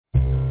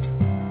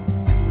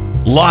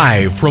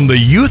Live from the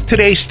Youth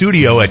Today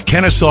studio at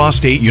Kennesaw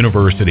State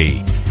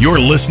University, you're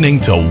listening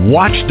to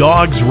Watch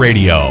D.O.G.S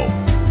Radio.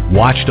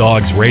 Watch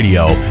D.O.G.S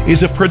Radio is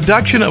a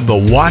production of the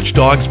Watch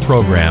D.O.G.S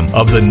program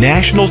of the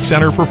National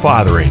Center for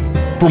Fathering.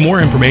 For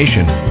more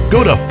information,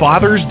 go to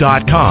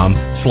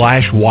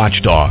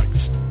fathers.com/watchdogs.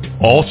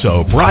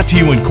 Also brought to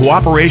you in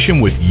cooperation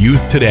with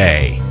Youth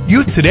Today.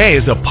 Youth Today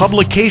is a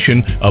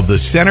publication of the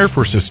Center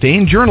for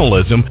Sustained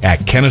Journalism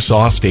at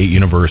Kennesaw State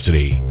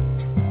University.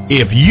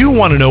 If you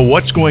want to know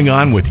what's going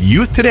on with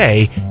Youth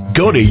Today,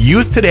 go to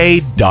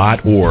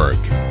youthtoday.org.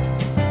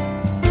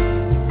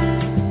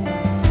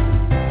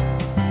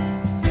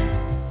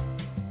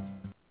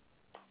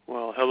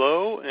 Well,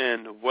 hello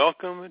and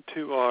welcome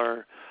to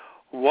our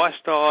Watch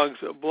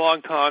D.O.G.S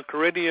blog talk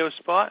radio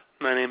spot.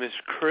 My name is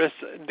Chris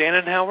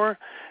Danenhauer,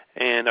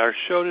 and our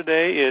show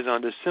today is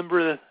on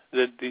December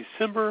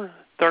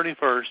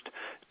 31st,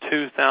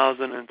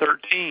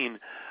 2013.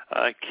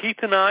 Keith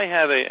and I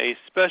have a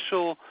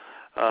special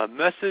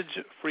message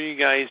for you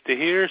guys to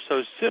hear,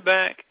 so sit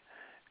back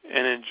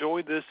and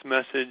enjoy this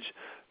message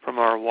from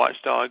our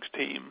Watch D.O.G.S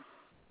team.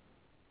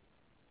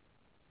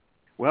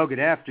 Well,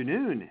 good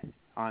afternoon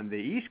on the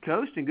East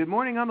Coast and good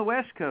morning on the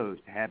West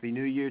Coast. Happy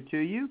New Year to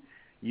you.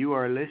 You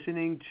are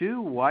listening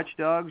to Watch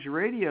D.O.G.S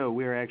Radio.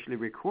 We are actually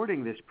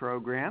recording this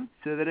program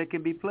so that it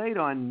can be played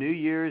on New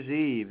Year's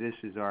Eve. This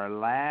is our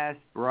last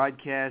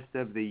broadcast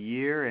of the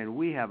year, and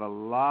we have a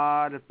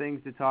lot of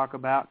things to talk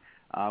about.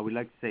 We'd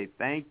like to say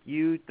thank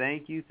you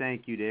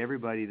to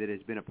everybody that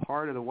has been a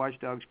part of the Watch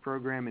D.O.G.S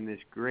program in this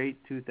great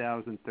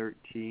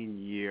 2013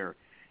 year.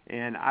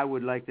 And I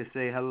would like to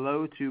say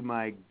hello to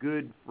my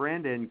good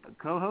friend and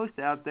co-host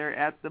out there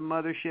at the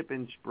mothership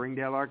in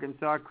Springdale,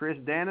 Arkansas, Chris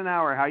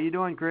Danenhauer. How you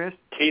doing, Chris?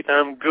 Keith,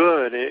 I'm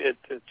good.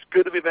 It's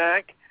good to be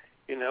back.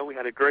 You know, we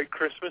had a great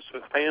Christmas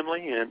with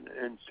family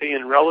and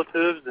seeing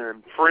relatives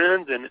and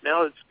friends, and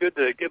now it's good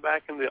to get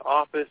back in the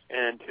office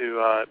and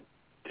to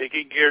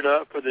get geared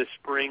up for this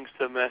spring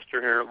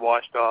semester here at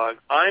Watch D.O.G.S.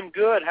 I'm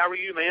good. How are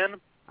you,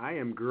 man? I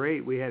am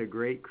great. We had a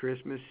great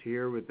Christmas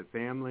here with the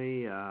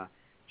family.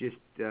 Just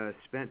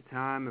spent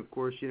time, of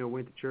course,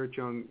 went to church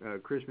on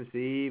Christmas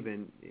Eve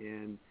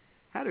and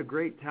had a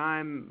great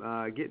time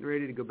getting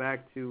ready to get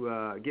back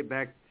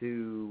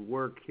to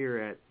work here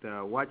at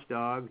Watch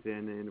D.O.G.S.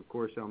 and of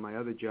course on my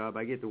other job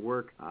I get to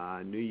work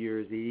New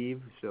Year's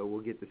Eve, so we'll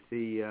get to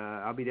see.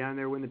 I'll be down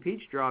there when the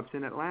peach drops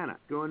in Atlanta.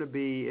 It's going to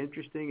be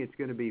interesting. It's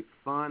going to be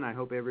fun. I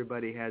hope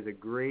everybody has a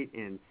great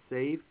and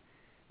safe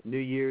New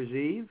Year's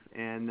Eve,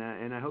 and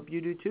I hope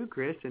you do too,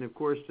 Chris. And of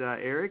course,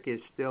 Eric is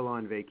still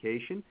on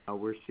vacation.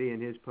 We're seeing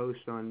his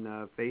posts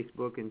on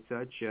Facebook and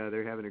such.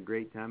 They're having a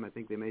great time. I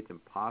think they made some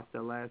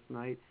pasta last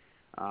night.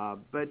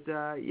 We've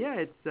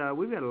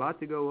got a lot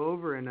to go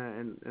over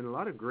and a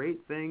lot of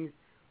great things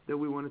that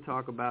we want to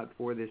talk about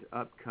for this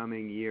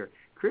upcoming year.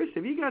 Chris,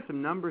 have you got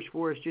some numbers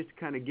for us just to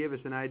kind of give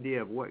us an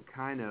idea of what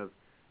kind of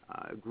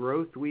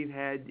growth we've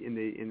had in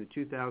the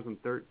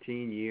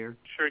 2013 year?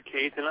 Sure,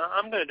 Keith, and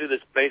I'm going to do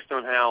this based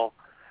on how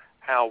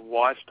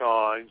Watch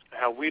D.O.G.S,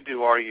 how we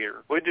do our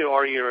year. We do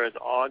our year as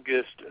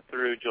August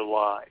through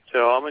July.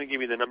 So I'm going to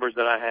give you the numbers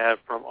that I have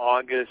from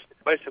August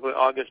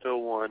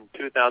 01,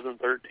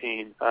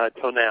 2013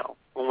 till now.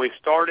 When we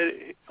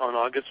started on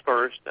August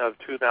 1st of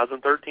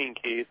 2013,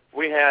 Keith,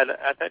 we had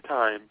at that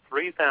time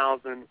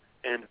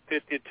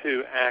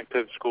 3,052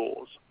 active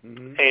schools.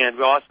 Mm-hmm. And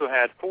we also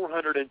had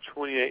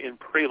 428 in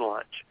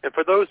pre-launch. And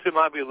for those who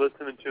might be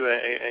listening to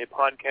a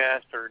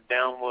podcast or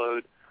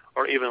download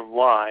or even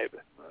live,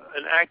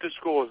 an active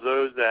school is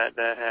those that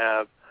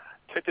have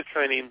took the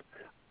training,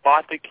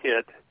 bought the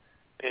kit,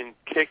 and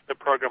kicked the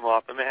program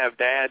off, and they have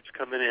dads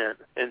coming in.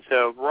 And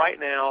so right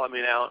now, on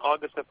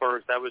August the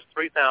 1st, that was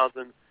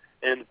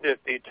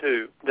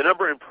 3,052. The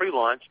number in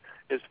pre-launch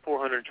is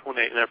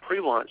 428. In a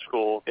pre-launch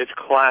school, it's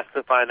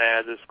classified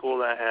as a school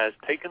that has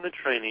taken the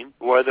training,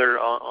 whether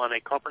on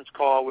a conference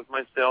call with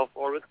myself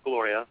or with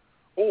Gloria,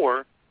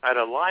 or at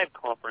a live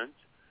conference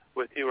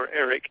with you or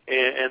Eric,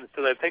 and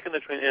so they've taken the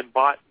training and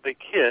bought the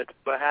kit,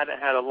 but hadn't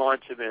had a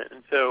launch event.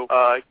 And so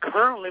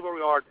currently where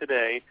we are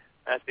today,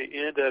 at the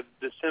end of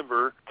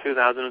December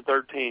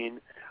 2013,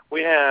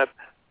 we have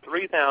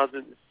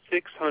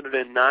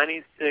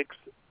 3,696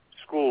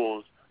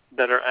 schools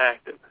that are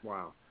active.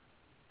 Wow.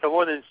 So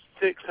more than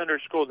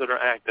 600 schools that are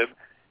active,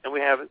 and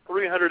we have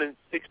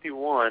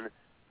 361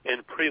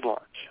 in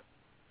pre-launch.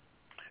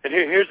 And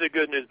here's the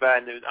good news,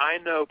 bad news. I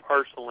know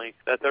personally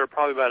that there are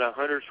probably about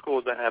 100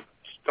 schools that have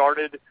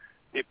started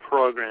the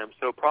program.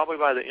 So probably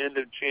by the end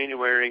of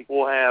January,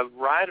 we'll have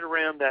right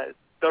around that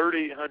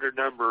 3,800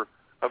 number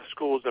of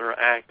schools that are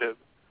active.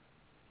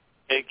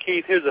 And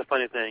Keith, here's the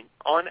funny thing.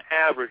 On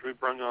average, we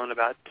bring on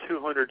about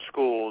 200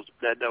 schools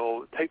that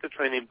will take the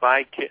training,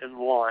 buy kit, and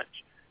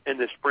launch in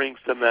the spring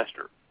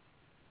semester.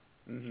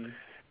 Mm-hmm.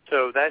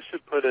 So that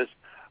should put us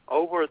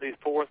over the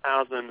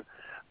 4,000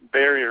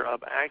 barrier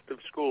of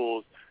active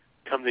schools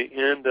come the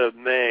end of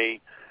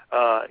May,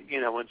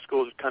 when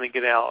schools kind of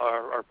get out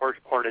our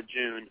first part of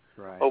June.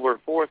 Right. Over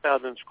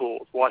 4,000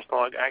 schools,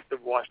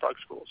 active Watch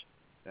D.O.G.S schools.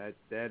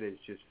 That is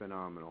just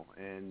phenomenal,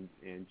 and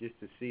just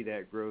to see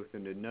that growth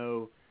and to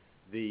know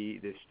the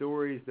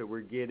stories that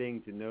we're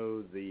getting, to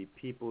know the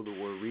people that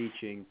we're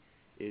reaching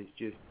is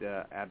just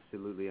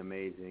absolutely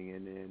amazing.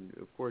 And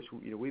of course,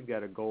 we've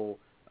got a goal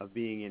of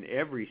being in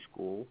every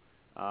school,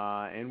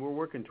 and we're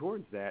working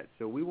towards that.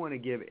 So we want to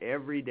give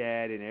every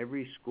dad in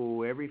every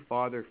school, every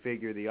father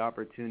figure the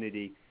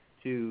opportunity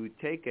to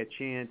take a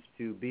chance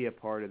to be a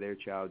part of their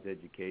child's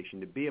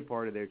education, to be a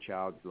part of their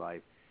child's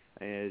life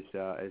as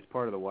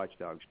part of the Watch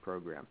D.O.G.S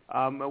program.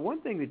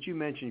 One thing that you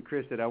mentioned,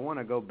 Chris, that I want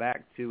to go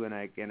back to, and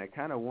I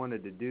kind of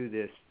wanted to do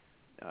this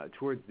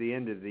towards the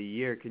end of the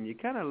year. Can you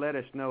kind of let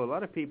us know? A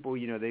lot of people,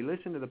 they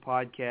listen to the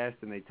podcast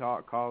and they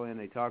call in,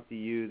 they talk to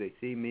you, they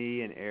see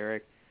me and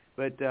Eric,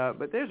 but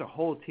there's a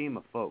whole team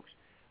of folks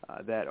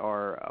that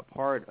are a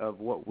part of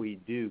what we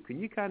do. Can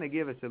you kind of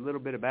give us a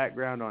little bit of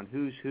background on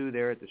who's who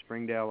there at the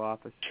Springdale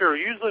office? Sure.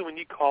 Usually when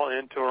you call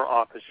into our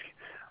office,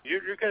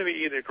 you're going to be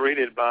either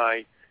greeted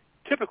by,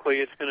 typically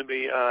it's going to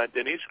be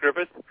Denise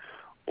Griffith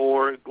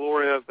or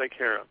Gloria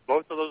Vaquera.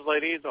 Both of those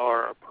ladies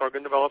are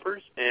program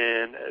developers,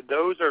 and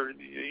those are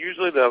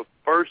usually the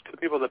first two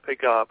people that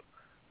pick up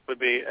would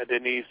be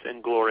Denise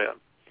and Gloria.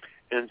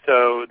 And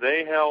so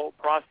they help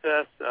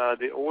process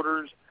the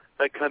orders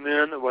that come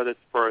in, whether it's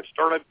for a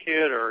startup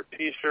kit or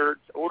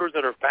T-shirts, orders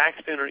that are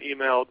faxed in or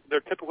emailed. They're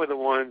typically the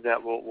ones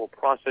that will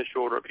process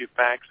your order if you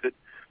fax it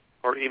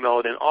or email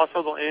it in.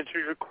 Also, they'll answer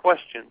your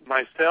questions.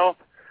 Myself,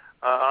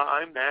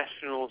 I'm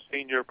National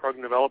Senior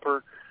Program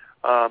Developer.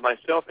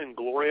 Myself and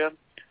Gloria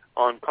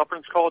on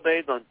conference call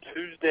days on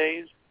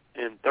Tuesdays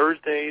and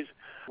Thursdays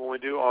when we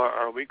do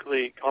our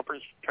weekly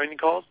conference training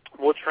calls.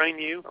 We'll train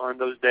you on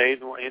those days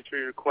and we'll answer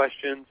your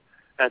questions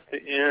at the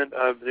end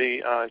of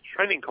the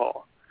training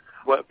call.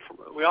 What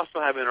we also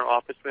have in our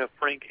office, we have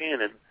Frank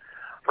Hannon.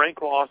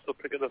 Frank will also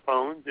pick up the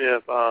phones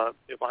if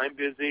I'm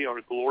busy or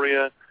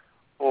Gloria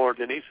or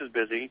Denise is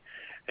busy,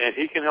 and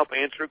he can help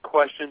answer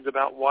questions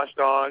about Watch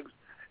D.O.G.S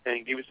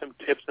and give you some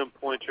tips and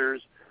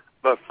pointers.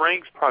 But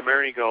Frank's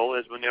primary goal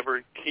is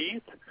whenever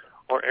Keith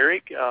or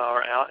Eric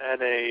are out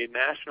at a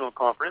national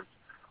conference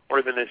or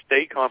even a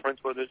state conference,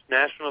 whether it's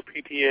national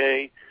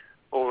PTA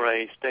or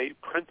a state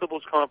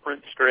principals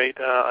conference,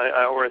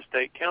 or a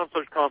state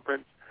counselors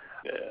conference,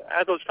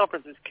 at those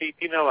conferences, Keith,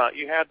 you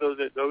have those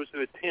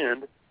who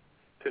attend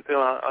to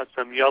fill out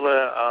some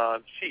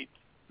yellow sheets.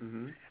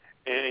 Mm-hmm.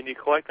 And you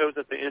collect those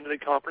at the end of the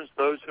conference,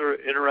 those who are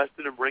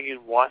interested in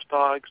bringing Watch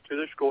D.O.G.S to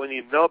their school, and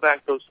you mail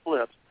back those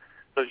slips,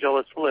 those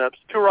yellow slips,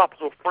 to our office.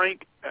 So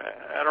Frank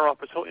at our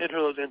office, he'll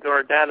enter those into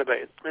our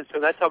database. And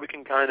so that's how we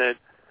can kind of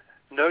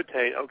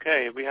notate,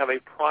 okay, we have a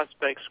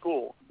prospect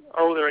school.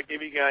 Earlier I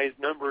gave you guys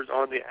numbers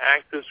on the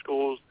active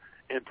schools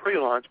and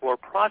pre-launch. Well,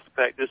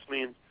 prospect just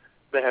means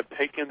they have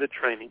taken the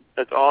training.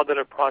 That's all that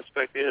a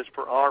prospect is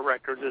for our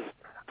records, is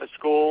a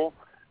school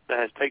that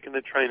has taken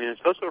the training. And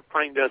so that's what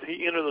Frank does.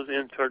 He enters those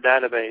into our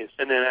database.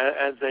 And then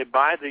as they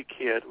buy the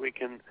kit, we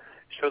can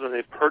show that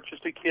they've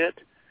purchased a kit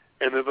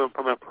and move them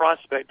from a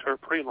prospect to a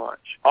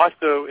pre-launch.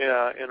 Also, in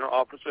our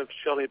office, we have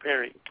Shelley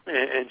Perry.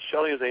 And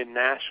Shelley is a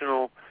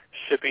national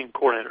shipping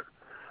coordinator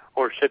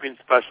or shipping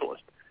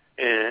specialist.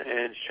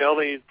 And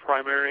Shelley's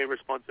primary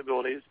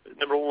responsibilities,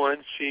 number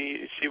one,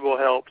 she will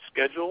help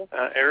schedule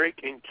Eric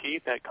and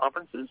Keith at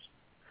conferences.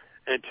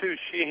 And two,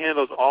 she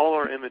handles all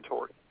our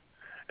inventory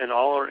and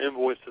all our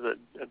invoices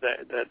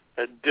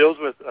that deals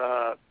with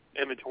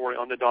inventory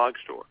on the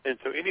D.O.G.S store. And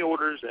so any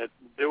orders that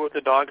deal with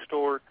the D.O.G.S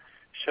store,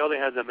 Shelley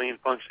has a main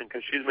function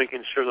because she's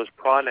making sure those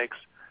products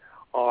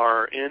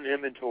are in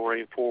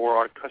inventory for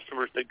our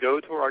customers to go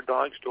to our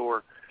D.O.G.S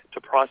store to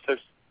process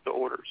the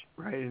orders.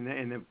 Right,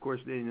 and of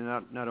course,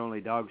 not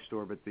only D.O.G.S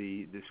store, but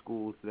the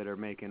schools that are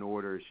making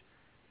orders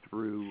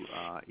through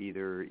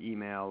either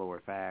email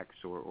or fax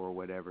or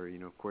whatever.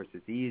 Of course,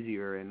 it's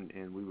easier,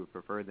 and we would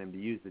prefer them to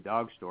use the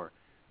D.O.G.S store.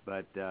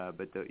 But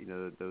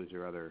those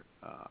are other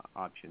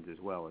options as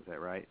well. Is that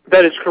right?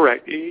 That is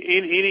correct.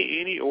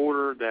 Any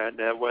order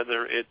that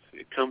whether it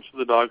comes to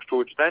the D.O.G.S store,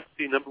 which that's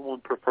the number one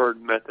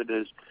preferred method,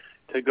 is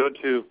to go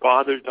to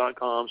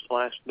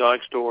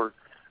fathers.com/D.O.G.S store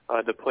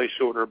to place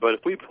your order. But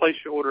if we place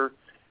your order,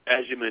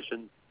 as you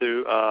mentioned,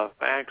 through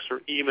fax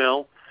or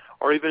email,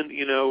 or even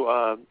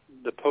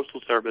the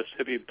postal service,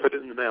 if you put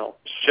it in the mail,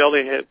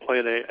 Shelley had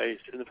played a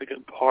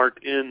significant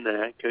part in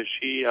that because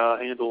she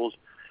handles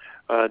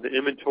the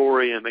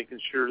inventory and making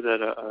sure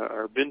that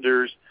our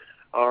vendors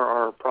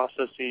are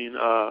processing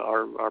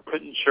our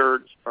printing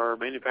shirts, our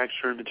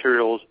manufacturing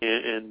materials,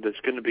 and it's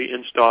going to be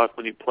in stock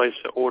when you place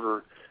the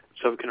order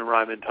so it can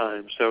arrive in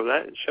time. So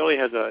that Shelley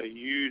has a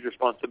huge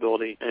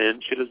responsibility,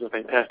 and she does a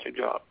fantastic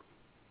job.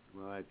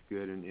 Well, that's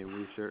good, and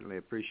we certainly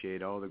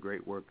appreciate all the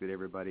great work that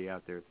everybody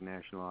out there at the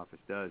national office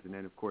does. And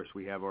then, of course,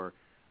 we have our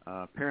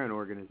parent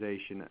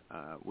organization,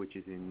 which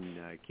is in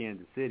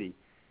Kansas City,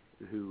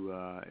 who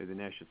is the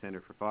National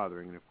Center for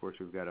Fathering, and of course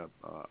we've got a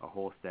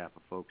whole staff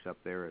of folks up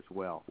there as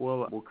well.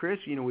 Well, Chris,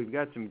 we've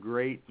got some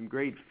great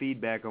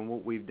feedback on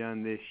what we've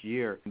done this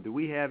year. Do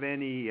we have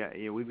any?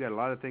 We've got a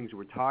lot of things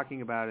we're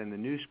talking about in the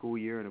new school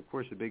year, and of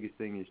course the biggest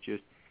thing is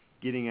just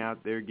getting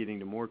out there, getting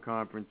to more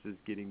conferences,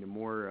 getting to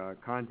more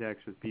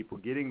contacts with people,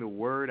 getting the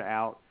word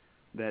out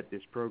that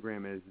this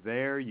program is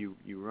there. You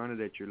run it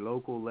at your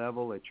local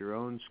level, at your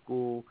own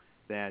school,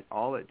 that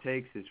all it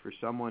takes is for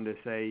someone to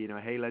say, you know,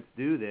 hey, let's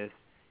do this,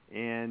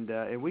 and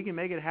we can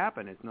make it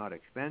happen. It's not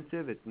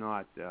expensive. It's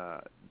not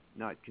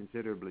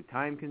considerably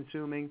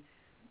time-consuming.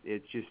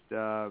 It's just,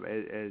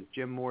 as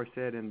Jim Moore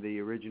said in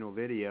the original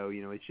video,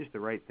 you know, it's just the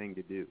right thing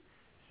to do.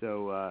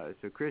 So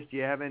Chris, do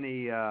you have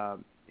any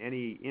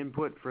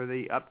input for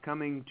the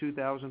upcoming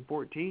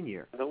 2014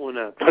 year? I don't want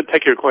to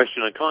take your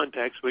question on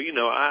context, but, you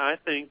know, I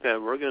think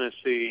that we're going to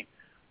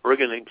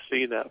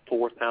exceed that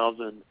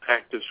 4,000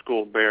 active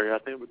school barrier. I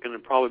think we're going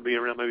to probably be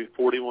around maybe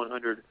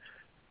 4,100,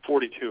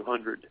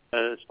 4,200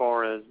 as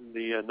far as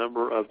the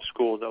number of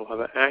schools that will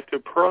have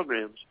active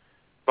programs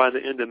by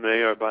the end of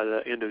May or by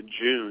the end of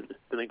June.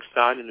 It's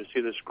exciting to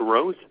see this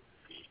growth.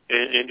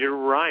 And you're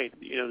right.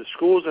 You know, the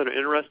schools that are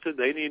interested,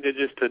 they need to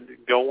just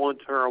go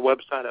onto our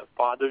website at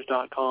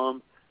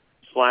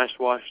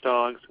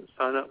fathers.com/watchdogs,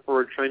 sign up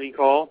for a training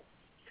call,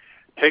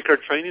 take our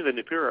training. And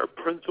if you're a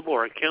principal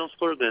or a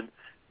counselor, then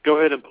go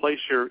ahead and place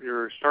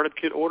your startup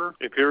kit order.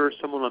 If you're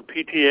someone on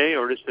PTA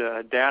or just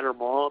a dad or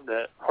mom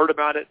that heard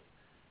about it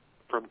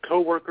from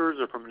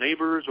coworkers or from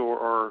neighbors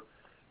or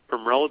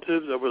from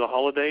relatives over the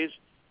holidays,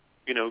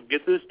 you know,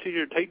 take it to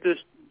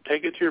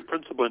your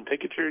principal and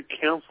take it to your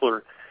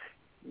counselor.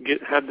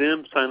 Have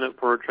them sign up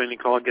for a training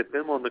call, get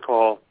them on the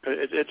call.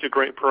 It's a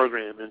great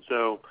program. And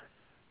so,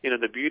 you know,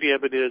 the beauty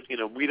of it is, you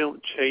know, we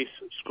don't chase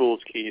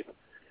schools, Keith.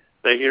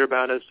 They hear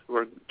about us.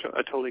 We're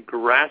a totally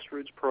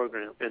grassroots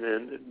program. And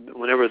then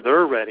whenever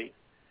they're ready,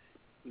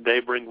 they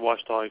bring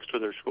Watchdogs to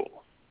their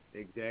school.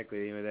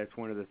 Exactly. You know, that's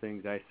one of the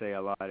things I say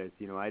a lot is,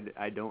 you know,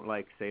 I don't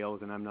like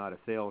sales, and I'm not a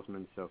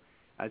salesman. So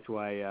that's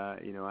why,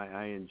 you know,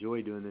 I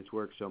enjoy doing this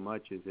work so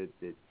much is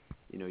that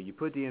you know, you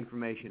put the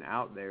information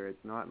out there.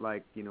 It's not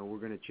like, you know, we're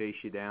going to chase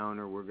you down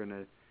or we're going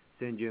to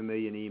send you a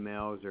million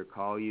emails or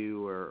call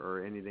you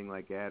or anything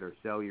like that or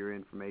sell your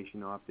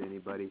information off to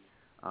anybody.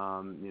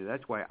 You know,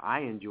 that's why I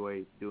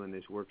enjoy doing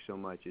this work so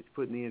much. It's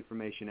putting the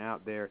information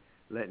out there,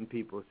 letting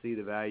people see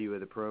the value of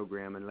the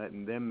program and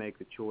letting them make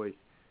the choice,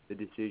 the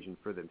decision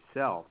for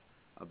themselves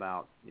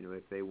about, you know,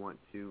 if they want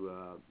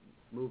to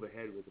move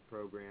ahead with the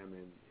program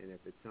and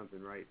if it's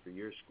something right for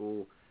your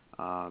school,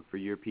 for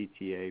your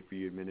PTA, for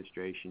your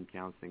administration,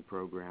 counseling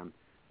program,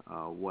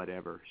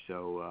 whatever.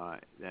 So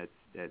that's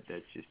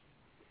just,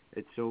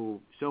 it's so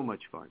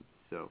much fun.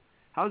 So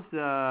how's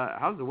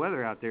the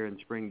weather out there in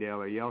Springdale?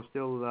 Are y'all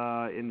still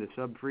in the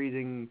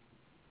sub-freezing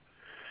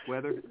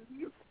weather?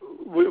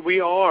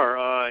 We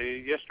are.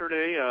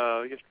 Yesterday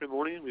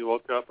morning we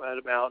woke up at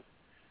about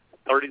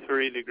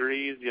 33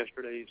 degrees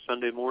yesterday,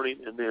 Sunday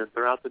morning, and then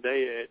throughout the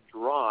day it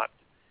dropped.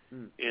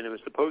 And it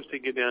was supposed to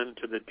get down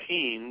into the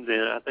teens,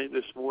 and I think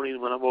this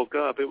morning when I woke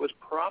up, it was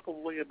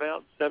probably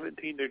about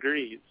 17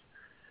 degrees.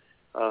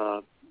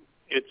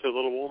 It's a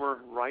little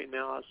warmer right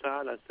now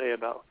outside. I'd say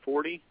about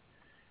 40.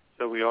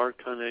 So we are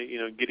kind of, you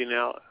know, getting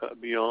out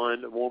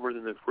beyond warmer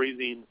than the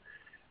freezing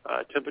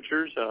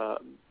temperatures.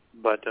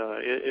 But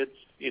it's,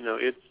 you know,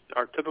 it's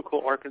our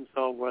typical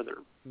Arkansas weather.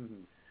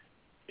 Mm-hmm.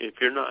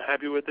 If you're not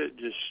happy with it,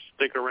 just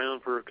stick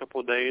around for a couple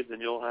of days, and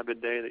you'll have a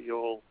day that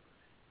you'll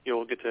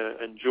get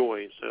to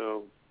enjoy.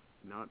 So,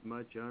 not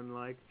much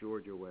unlike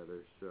Georgia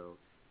weather. So,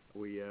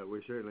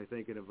 we're certainly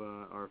thinking of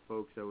our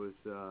folks. I was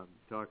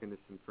talking to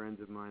some friends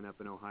of mine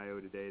up in Ohio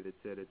today that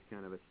said it's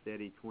kind of a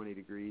steady 20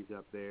 degrees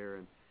up there,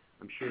 and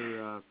I'm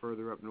sure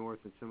further up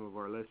north, and some of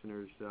our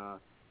listeners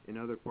in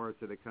other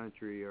parts of the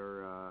country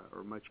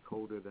are much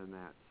colder than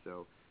that.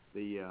 So,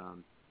 the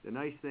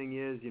nice thing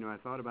is, you know, I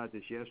thought about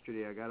this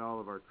yesterday. I got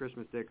all of our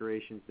Christmas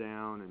decorations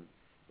down and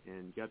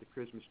got the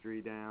Christmas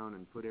tree down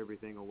and put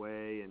everything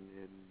away, and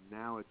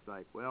now it's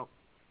like, well,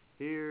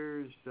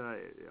 here's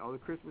all the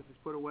Christmas is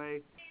put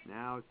away.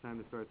 Now it's time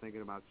to start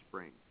thinking about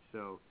spring.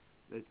 So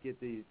let's get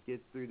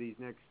through these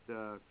next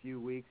few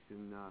weeks,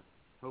 and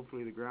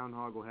hopefully the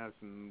groundhog will have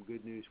some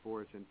good news for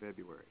us in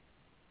February.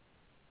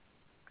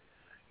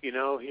 You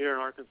know, here in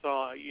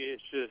Arkansas,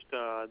 it's just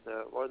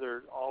the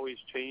weather always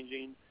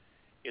changing.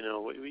 You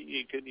know,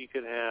 you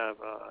could have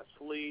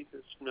sleet,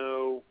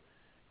 snow,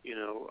 you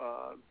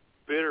know,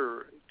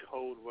 bitter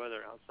cold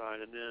weather outside,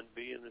 and then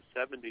be in the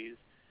 70s,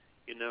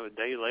 you know, a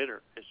day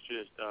later. It's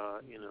just,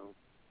 you know,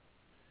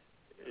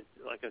 it's,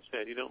 like I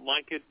said, you don't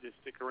like it, just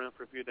stick around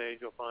for a few days.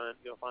 You'll find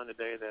a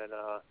day that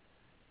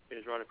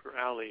is right up your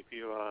alley if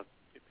you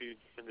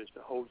can just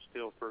hold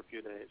still for a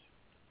few days.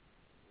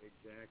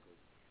 Exactly.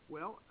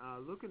 Well,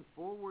 looking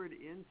forward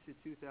into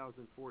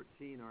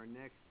 2014, our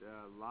next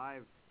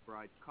live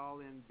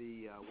call in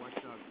the Watch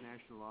D.O.G.S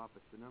National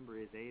Office. The number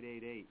is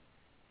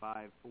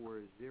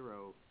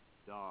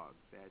 888-540-DOG.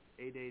 That's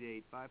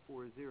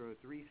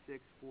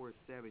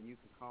 888-540-3647. You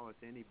can call us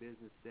any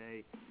business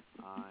day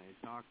and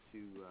talk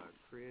to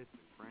Chris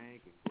and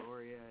Frank and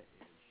Gloria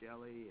and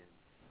Shelley and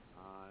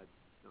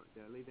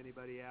don't leave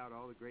anybody out.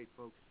 All the great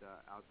folks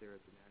out there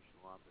at the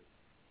national office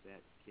that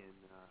can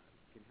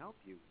help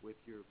you with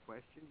your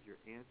questions,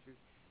 your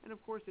answers. And,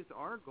 of course, it's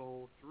our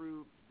goal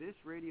through this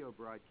radio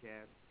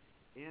broadcast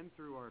and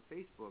through our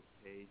Facebook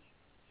page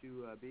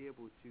to be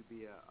able to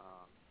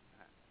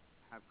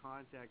have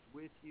contact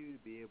with you,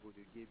 to be able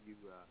to give you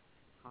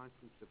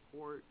constant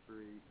support,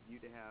 for you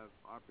to have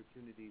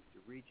opportunities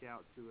to reach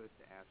out to us,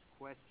 to ask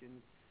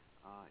questions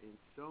in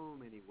so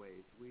many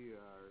ways. We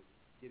are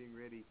getting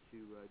ready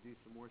to do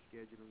some more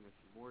scheduling of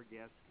some more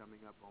guests coming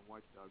up on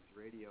Watch Dogs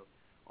Radio.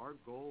 Our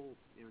goal,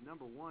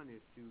 number one,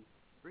 is to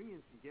bring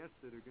in some guests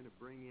that are going to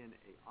bring in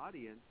an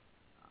audience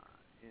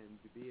and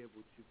to be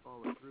able to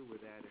follow through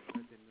with that and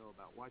let them know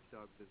about Watch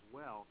Dogs as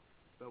well.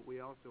 But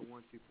we also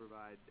want to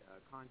provide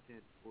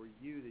content for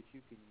you that you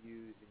can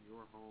use in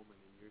your home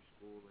and in your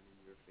school and in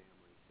your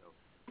family. So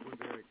we're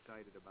very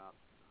excited about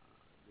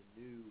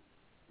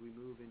we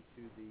move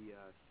into the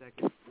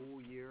second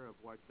full year of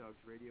Watch Dogs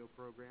Radio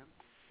program.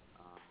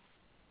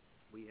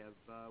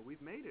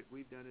 We've made it.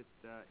 We've done it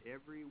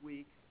every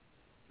week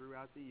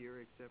throughout the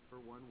year except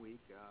for 1 week.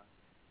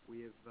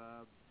 We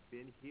have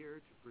been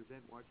here to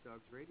present Watch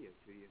Dogs Radio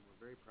to you, and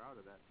we're very proud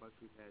of that. Plus,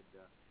 we've had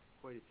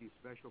quite a few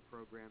special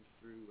programs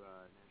through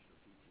National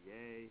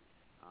PTA,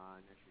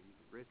 National Youth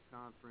at Risk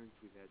Conference.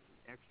 We've had some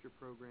extra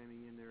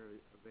programming in there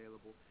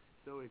available.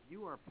 So if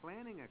you are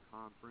planning a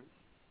conference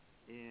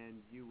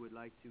and you would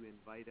like to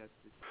invite us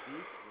to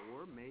speak,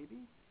 or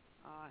maybe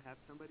have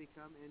somebody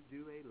come and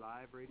do a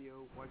live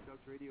Watch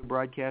Dogs Radio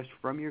broadcast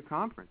from your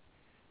conference,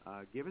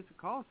 give us a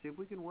call, see if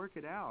we can work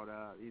it out.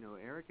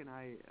 Eric and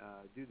I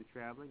do the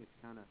traveling. It's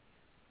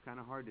kind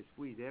of hard to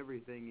squeeze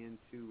everything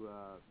into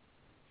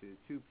to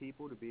two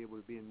people to be able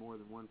to be in more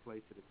than one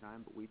place at a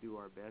time, but we do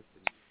our best,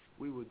 and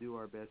we will do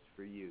our best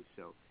for you.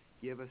 So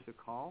give us a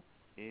call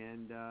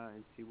and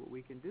see what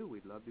we can do.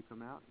 We'd love to come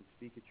out and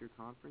speak at your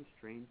conference,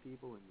 train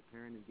people in the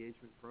parent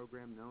engagement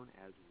program known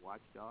as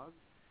Watch Dogs,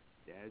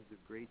 dads of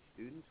great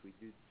students. We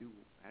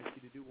ask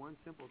you to do one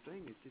simple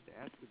thing. It's just to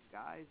ask the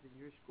guys in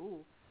your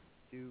school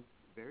to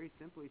very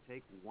simply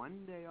take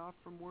 1 day off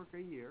from work a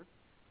year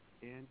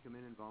and come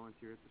in and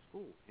volunteer at the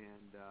school.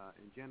 And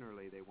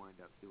generally they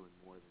wind up doing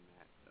more than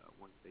that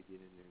once they get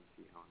in there and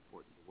see how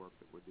important the work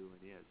that we're doing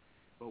is.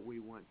 But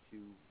we want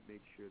to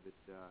make sure that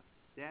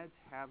dads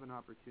have an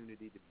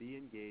opportunity to be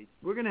engaged.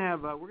 We're going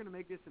to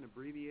make this an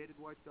abbreviated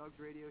Watch Dogs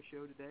Radio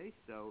show today.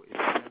 So if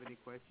you have any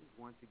questions,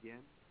 once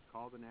again,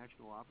 call the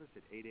national office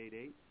at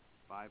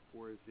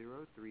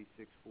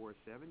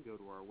 888-540-3647. Go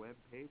to our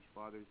webpage,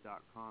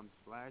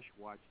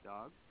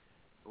 fathers.com/watchdogs,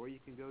 or you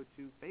can go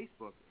to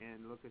Facebook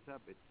and look us up.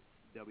 It's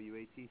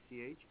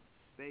WATCH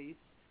space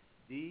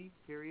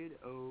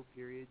D.O.G.S.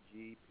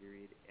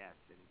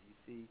 And if you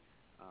see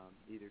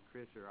either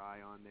Chris or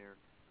I on there,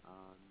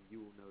 you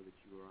will know that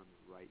you are on the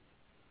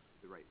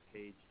right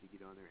page to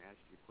get on there,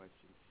 ask your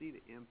questions, see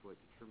the input,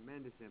 the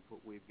tremendous input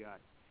we've got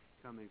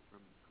coming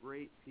from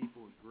great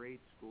people and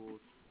great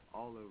schools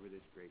all over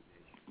this great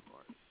nation of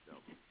ours. So,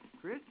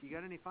 Chris, you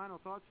got any final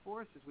thoughts for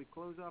us as we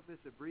close off this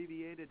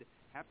abbreviated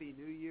Happy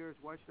New Year's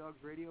Watch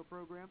Dogs Radio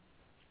program?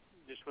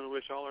 Just want to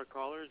wish all our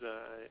callers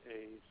a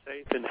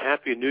safe and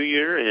happy New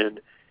Year. And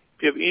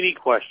if you have any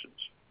questions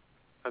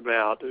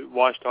about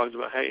Watch Dogs,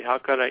 about, hey, how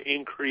could I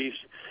increase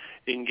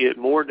and get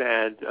more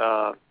dads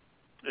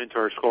into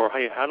our school?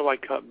 Hey, how do I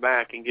cut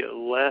back and get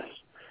less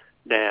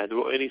dads?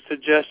 Well, any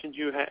suggestions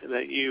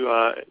that you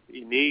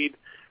need,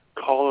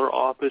 call our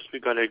office.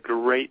 We've got a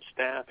great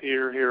staff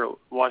here at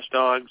Watch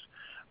Dogs.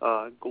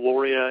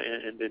 Gloria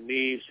and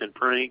Denise and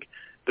Frank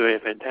do a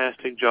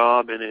fantastic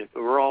job. And if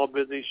we're all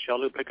busy,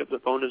 Shelley will pick up the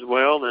phone as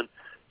well. And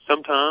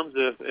sometimes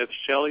if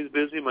Shelley's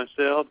busy,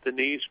 myself,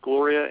 Denise,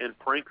 Gloria, and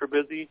Frank are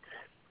busy,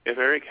 if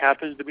Eric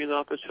happens to be in the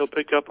office, he'll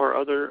pick up our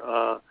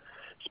other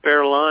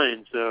spare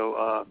line.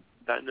 So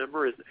that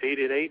number is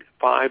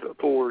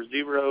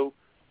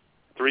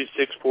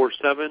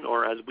 888-540-3647,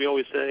 or as we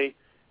always say,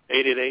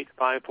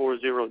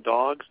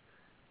 888-540-DOGS.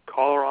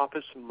 Call our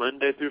office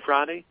Monday through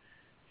Friday,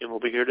 and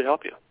we'll be here to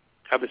help you.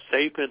 Have a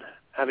safe and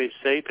happy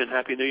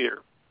New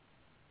Year.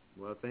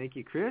 Well, thank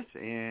you, Chris.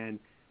 And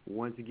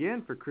once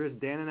again, for Chris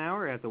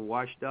Danenhauer at the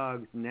Watch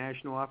Dogs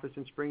National Office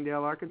in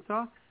Springdale,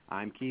 Arkansas,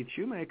 I'm Keith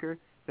Schumacher.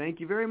 Thank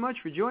you very much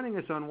for joining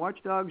us on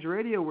Watch Dogs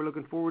Radio. We're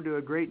looking forward to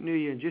a great New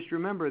Year. And just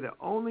remember, the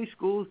only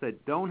schools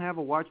that don't have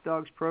a Watch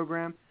Dogs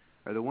program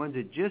are the ones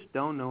that just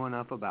don't know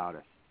enough about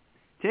us.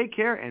 Take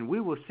care, and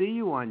we will see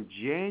you on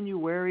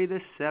January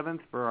the 7th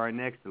for our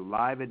next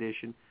live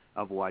edition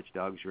of Watch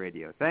Dogs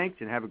Radio.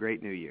 Thanks, and have a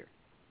great New Year.